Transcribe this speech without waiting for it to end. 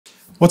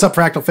What's up,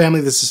 Fractal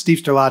family? This is Steve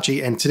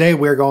Sterlacci, and today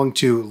we're going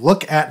to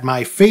look at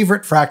my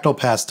favorite Fractal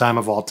pastime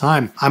of all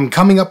time. I'm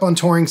coming up on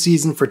touring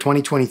season for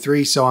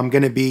 2023, so I'm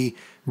going to be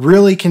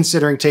really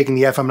considering taking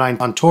the FM9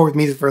 on tour with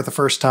me for the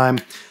first time.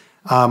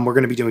 We're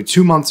going to be doing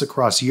 2 months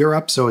across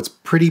Europe, so it's a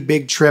pretty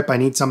big trip. I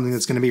need something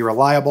that's going to be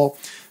reliable.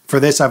 For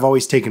this, I've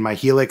always taken my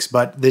Helix,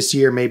 but this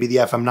year maybe the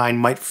FM9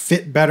 might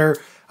fit better,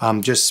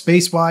 just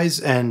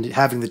space-wise, and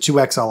having the two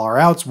XLR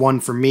outs,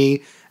 one for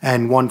me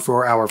and one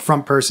for our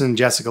front person,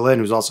 Jessica Lynn,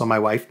 who's also my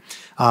wife.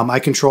 I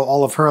control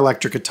all of her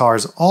electric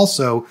guitars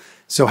also,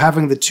 so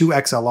having the two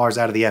XLRs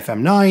out of the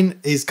FM9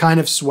 is kind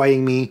of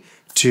swaying me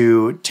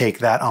to take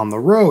that on the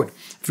road.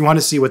 If you want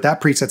to see what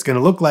that preset's going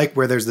to look like,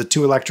 where there's the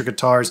two electric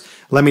guitars,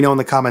 let me know in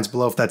the comments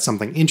below if that's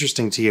something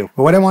interesting to you.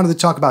 But what I wanted to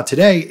talk about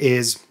today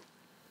is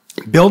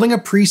building a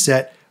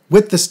preset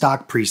with the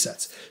stock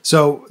presets.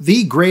 So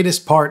the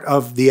greatest part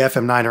of the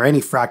FM9 or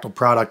any Fractal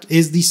product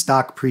is the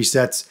stock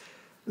presets.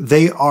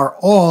 They are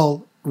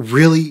all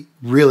really,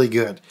 really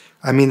good.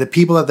 I mean, the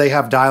people that they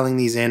have dialing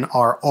these in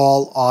are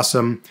all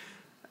awesome.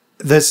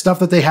 The stuff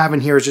that they have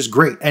in here is just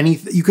great.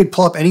 You could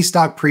pull up any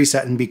stock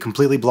preset and be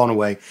completely blown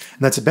away.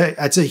 And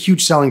that's a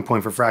huge selling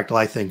point for Fractal,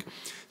 I think.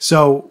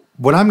 So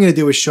what I'm going to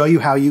do is show you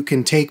how you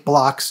can take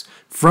blocks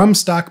from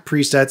stock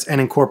presets and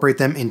incorporate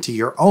them into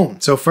your own.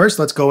 So first,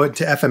 let's go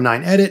into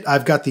FM9 Edit.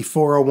 I've got the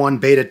 401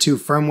 Beta 2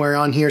 firmware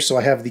on here, so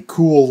I have the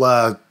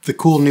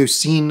cool new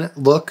scene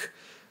look.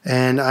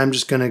 And I'm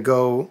just going to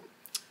go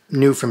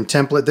new from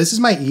template. This is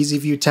my Easy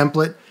View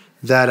template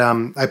that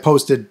I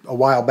posted a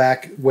while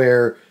back,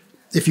 where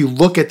if you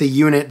look at the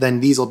unit, then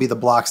these will be the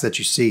blocks that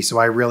you see. So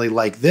I really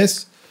like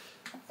this.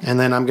 And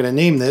then I'm going to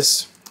name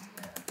this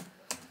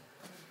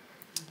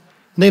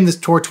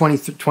Tour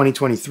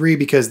 2023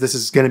 because this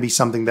is going to be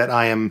something that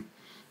I am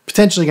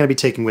potentially going to be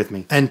taking with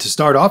me. And to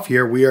start off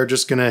here, we are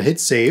just going to hit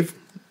save.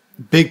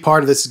 Big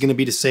part of this is going to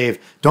be to save.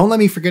 Don't let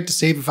me forget to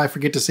save. If I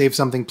forget to save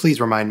something,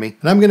 please remind me.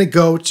 And I'm going to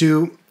go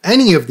to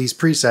any of these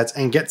presets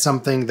and get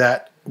something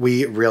that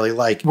we really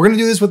like. We're going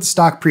to do this with the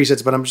stock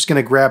presets, but I'm just going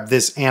to grab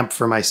this amp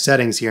for my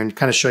settings here and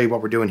kind of show you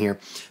what we're doing here.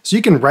 So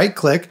you can right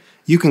click,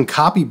 you can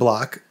copy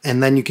block,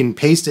 and then you can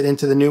paste it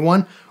into the new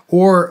one.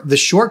 Or the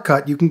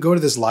shortcut, you can go to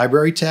this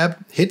library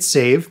tab, hit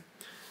save,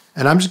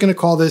 and I'm just going to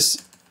call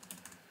this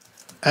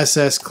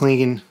SS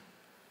Clean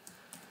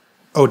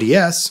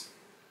ODS.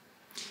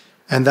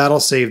 And that'll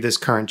save this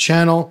current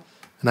channel.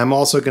 And I'm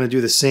also going to do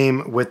the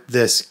same with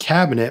this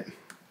cabinet.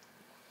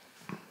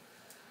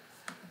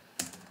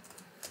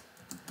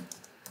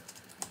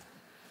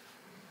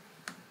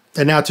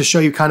 And now to show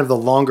you kind of the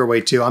longer way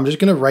too, I'm just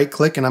going to right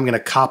click and I'm going to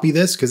copy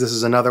this because this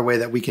is another way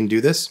that we can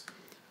do this.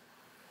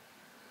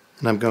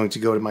 And I'm going to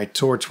go to my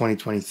Tour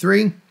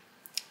 2023. And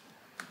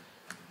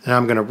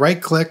I'm going to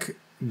right click,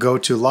 go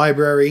to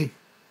Library,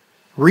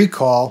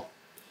 Recall.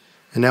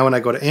 And now when I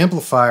go to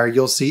Amplifier,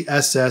 you'll see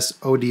SS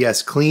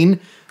ODS Clean.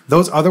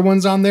 Those other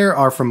ones on there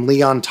are from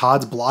Leon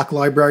Todd's block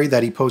library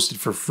that he posted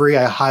for free.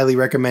 I highly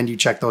recommend you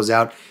check those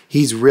out.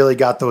 He's really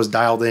got those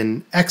dialed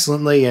in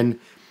excellently. And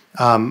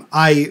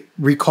I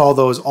recall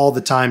those all the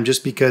time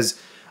just because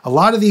a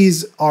lot of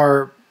these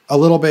are a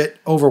little bit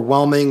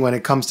overwhelming when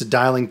it comes to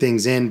dialing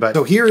things in. But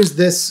so here is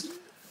this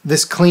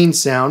clean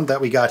sound that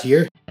we got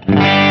here.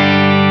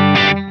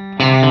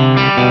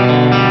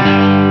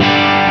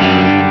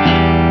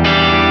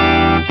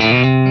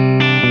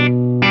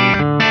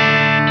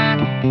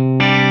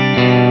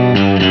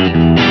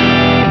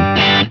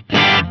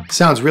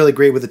 Sounds really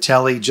great with the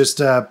telly, just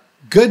a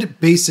good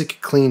basic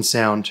clean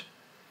sound.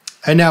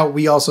 And now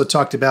we also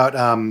talked about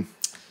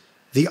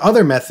the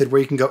other method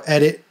where you can go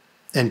edit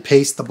and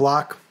paste the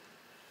block.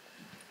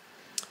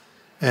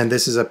 And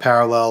this is a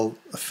parallel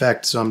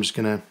effect, so I'm just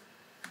going to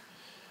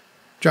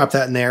drop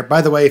that in there.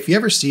 By the way, if you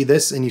ever see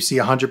this and you see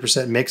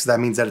 100% mix, that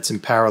means that it's in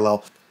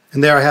parallel.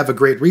 And there I have a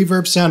great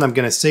reverb sound. I'm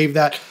going to save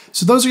that.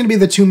 So those are going to be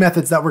the two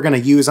methods that we're going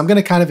to use. I'm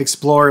going to kind of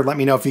explore. Let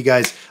me know if you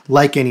guys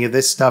like any of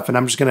this stuff. And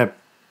I'm just going to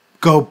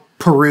go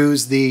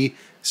peruse the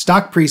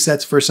stock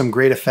presets for some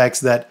great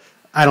effects that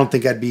I don't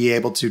think I'd be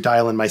able to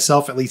dial in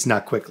myself, at least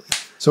not quickly.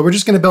 So we're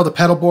just going to build a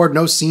pedal board,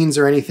 no scenes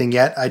or anything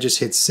yet. I just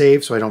hit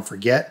save so I don't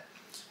forget.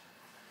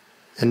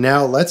 And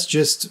now let's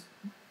just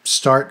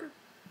start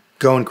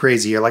going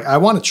crazy here. Like I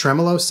want a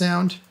tremolo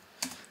sound.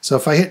 So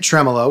if I hit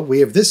tremolo,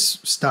 we have this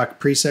stock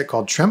preset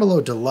called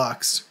Tremolo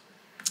Deluxe,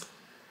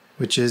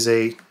 which is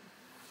I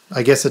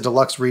guess a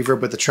deluxe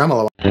reverb with the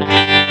tremolo.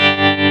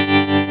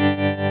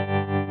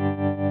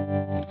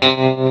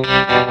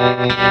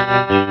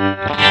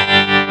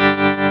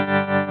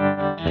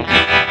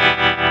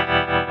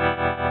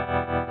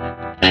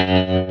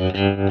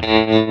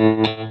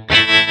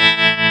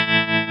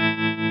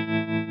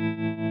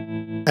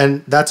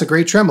 And that's a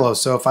great tremolo.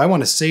 So if I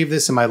want to save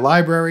this in my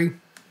library,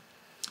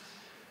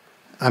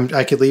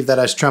 I could leave that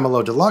as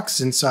Tremolo Deluxe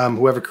since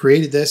whoever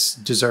created this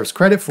deserves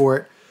credit for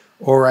it,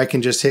 or I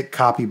can just hit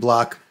copy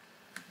block.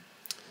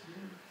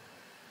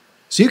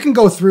 So you can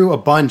go through a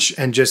bunch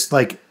and just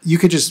you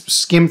could just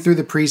skim through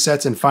the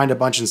presets and find a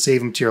bunch and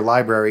save them to your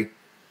library.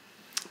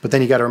 But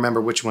then you got to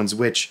remember which one's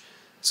which.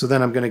 So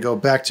then I'm going to go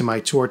back to my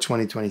Tour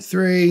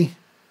 2023.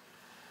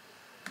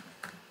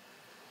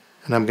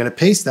 And I'm going to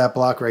paste that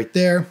block right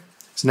there.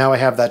 So now I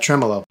have that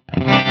tremolo.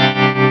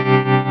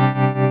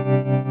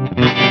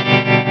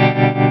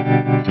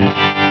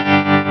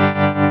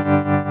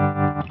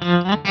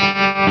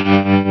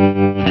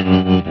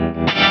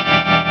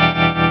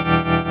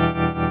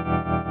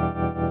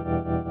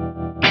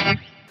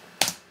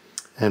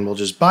 And we'll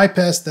just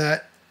bypass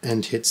that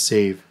and hit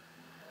save.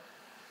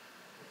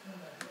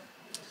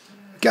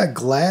 Got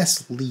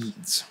glass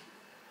leads.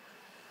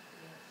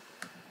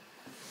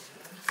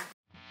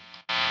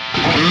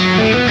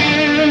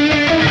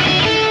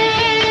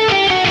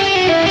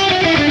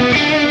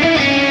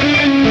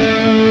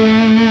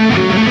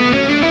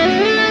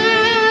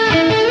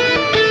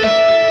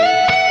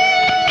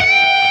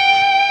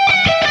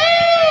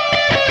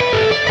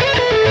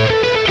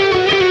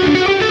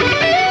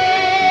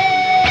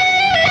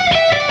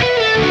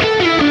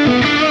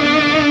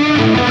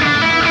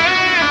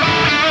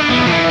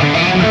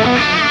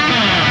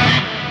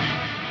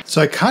 So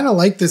I kind of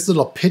like this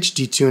little pitch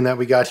detune that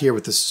we got here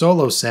with the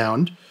solo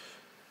sound.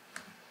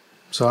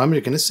 So I'm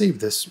going to save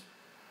this.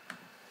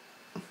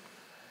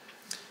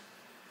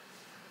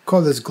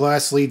 Call this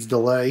glass leads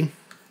delay.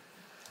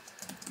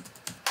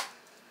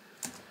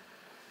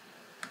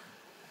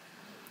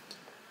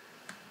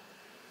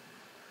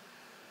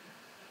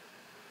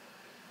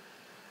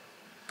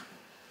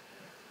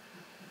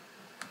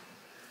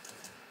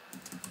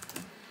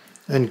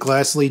 And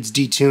glass leads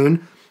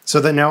detune. So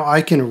that now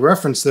I can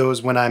reference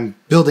those when I'm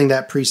building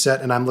that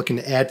preset and I'm looking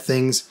to add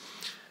things.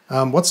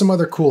 What's some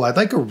other cool? I'd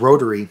like a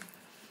rotary.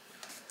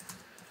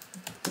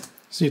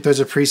 See if there's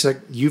a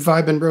preset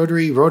U-Vibe and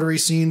rotary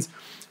scenes.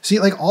 See,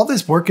 like all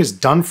this work is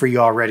done for you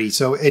already.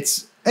 So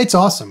it's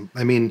awesome.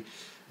 I mean,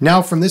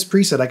 now from this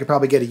preset, I could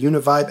probably get a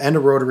Univibe and a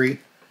rotary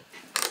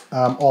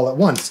all at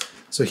once.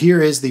 So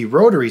here is the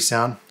rotary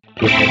sound.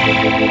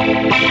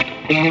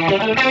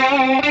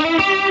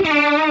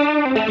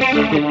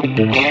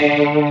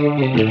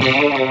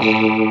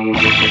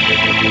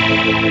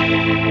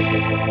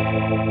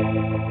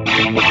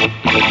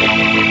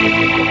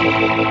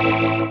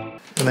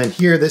 And then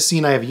here, this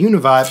scene, I have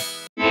Univibe.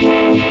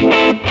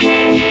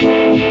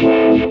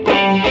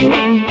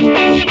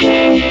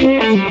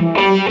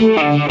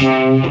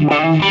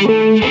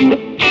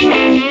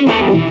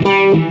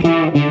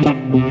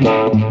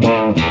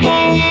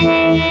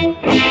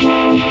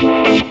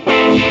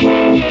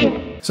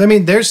 So, I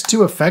mean, there's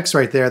two effects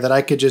right there that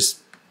I could just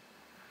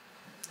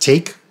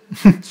take,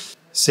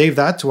 save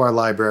that to our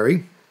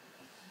library.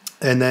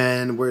 And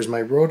then where's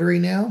my rotary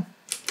now?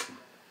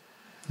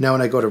 Now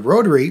when I go to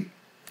rotary,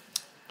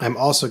 I'm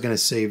also going to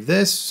save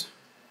this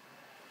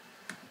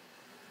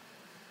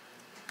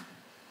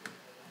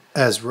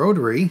as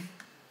rotary.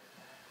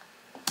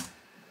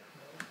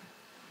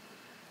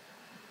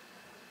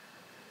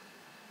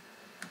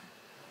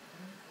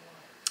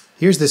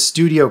 Here's the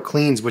Studio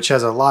Cleans, which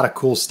has a lot of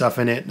cool stuff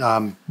in it.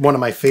 One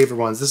of my favorite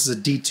ones. This is a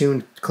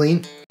detuned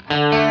clean.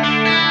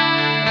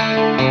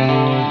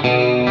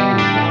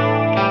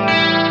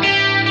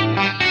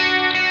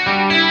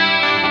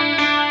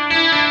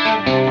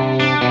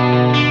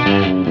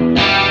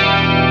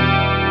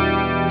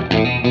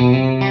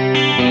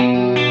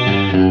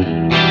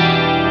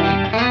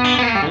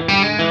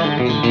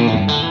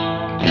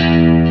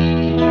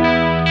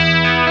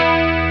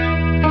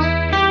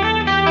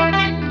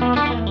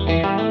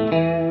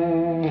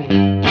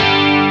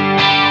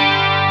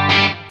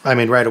 I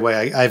mean, right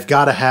away, I've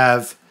got to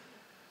have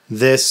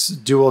this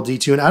dual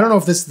detune. I don't know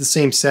if this is the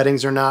same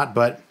settings or not,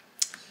 but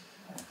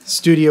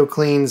Studio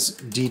Cleans,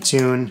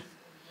 detune.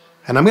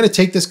 And I'm going to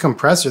take this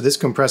compressor. This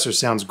compressor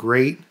sounds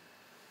great.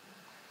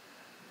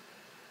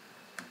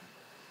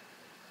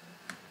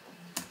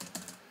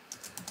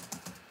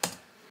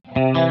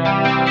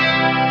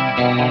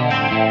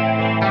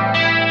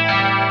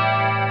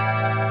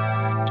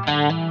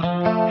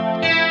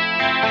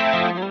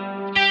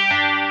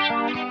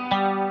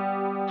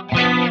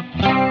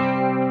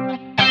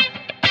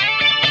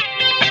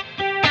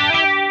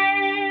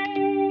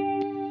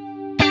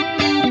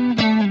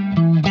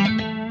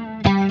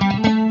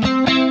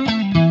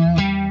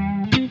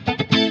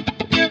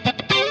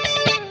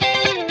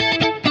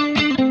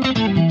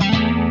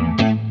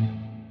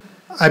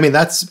 I mean,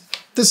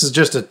 this is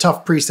just a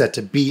tough preset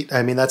to beat.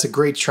 I mean, that's a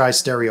great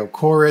tri-stereo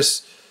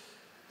chorus.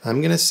 I'm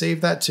going to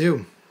save that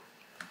too.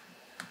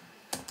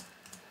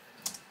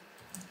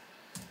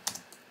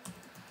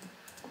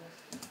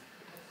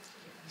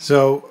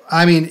 So,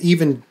 I mean,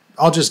 even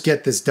I'll just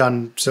get this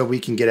done so we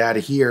can get out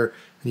of here.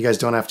 You guys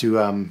don't have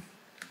to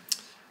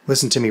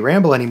listen to me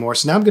ramble anymore.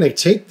 So now I'm going to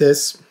take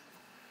this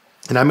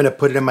and I'm going to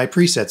put it in my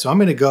preset. So I'm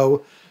going to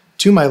go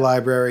to my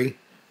library,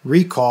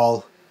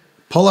 recall,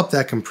 pull up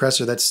that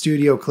compressor. That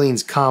Studio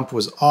Cleans comp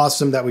was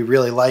awesome that we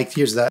really liked.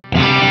 Here's that.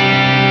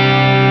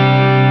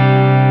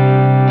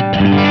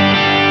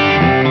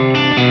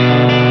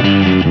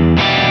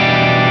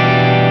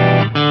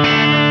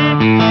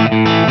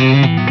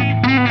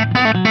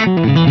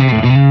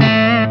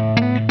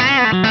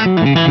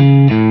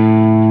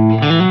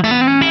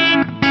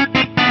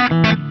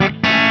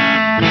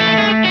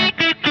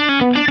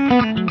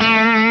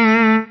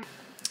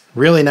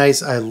 Really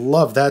nice. I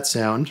love that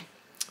sound.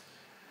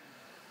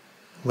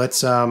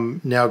 Let's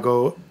now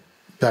go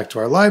back to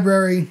our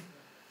library.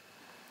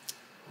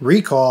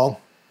 Recall.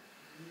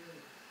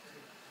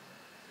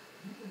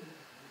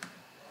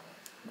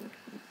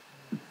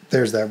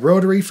 There's that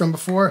rotary from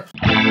before.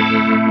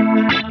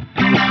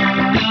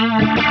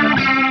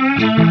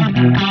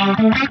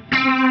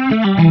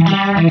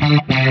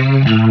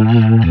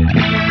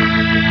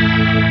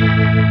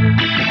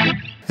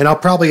 And I'll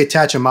probably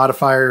attach a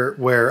modifier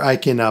where I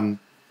can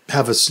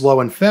have a slow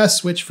and fast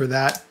switch for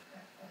that.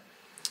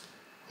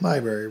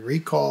 Library,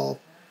 recall.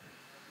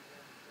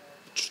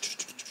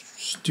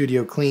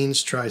 Studio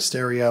cleans, try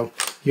stereo.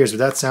 Here's what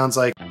that sounds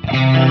like.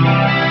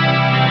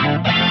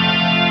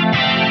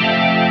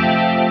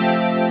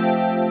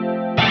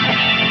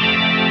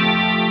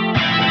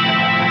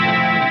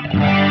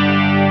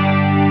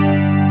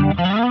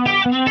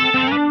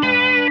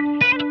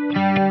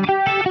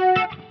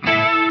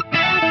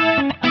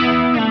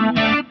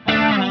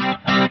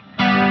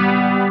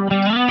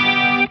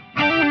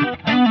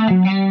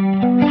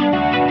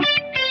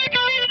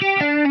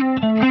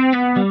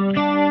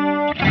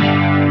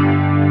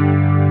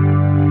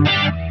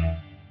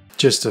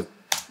 Just an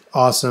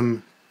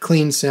awesome,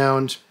 clean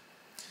sound.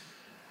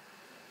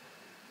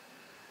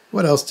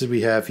 What else did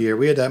we have here?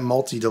 We had that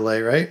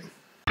multi-delay, right?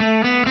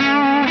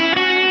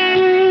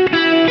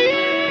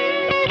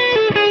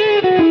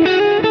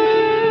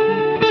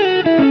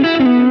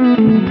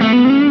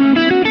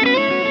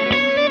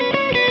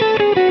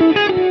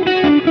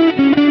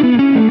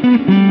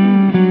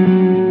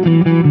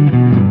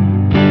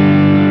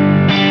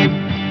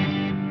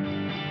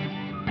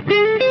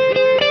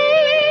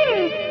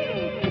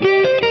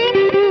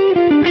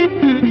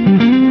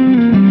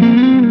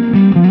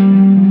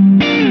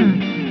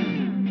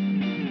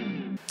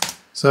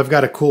 So I've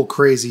got a cool,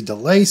 crazy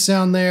delay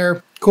sound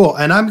there. Cool,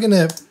 and I'm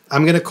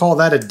gonna call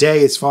that a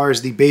day as far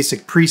as the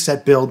basic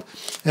preset build.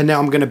 And now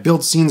I'm gonna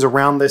build scenes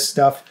around this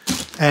stuff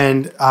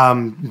and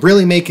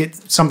really make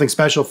it something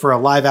special for a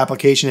live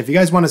application. If you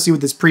guys want to see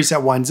what this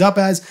preset winds up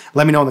as,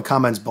 let me know in the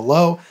comments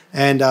below.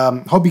 And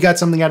hope you got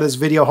something out of this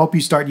video. Hope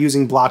you start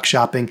using block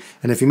shopping.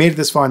 And if you made it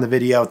this far in the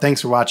video,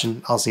 thanks for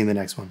watching. I'll see you in the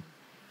next one.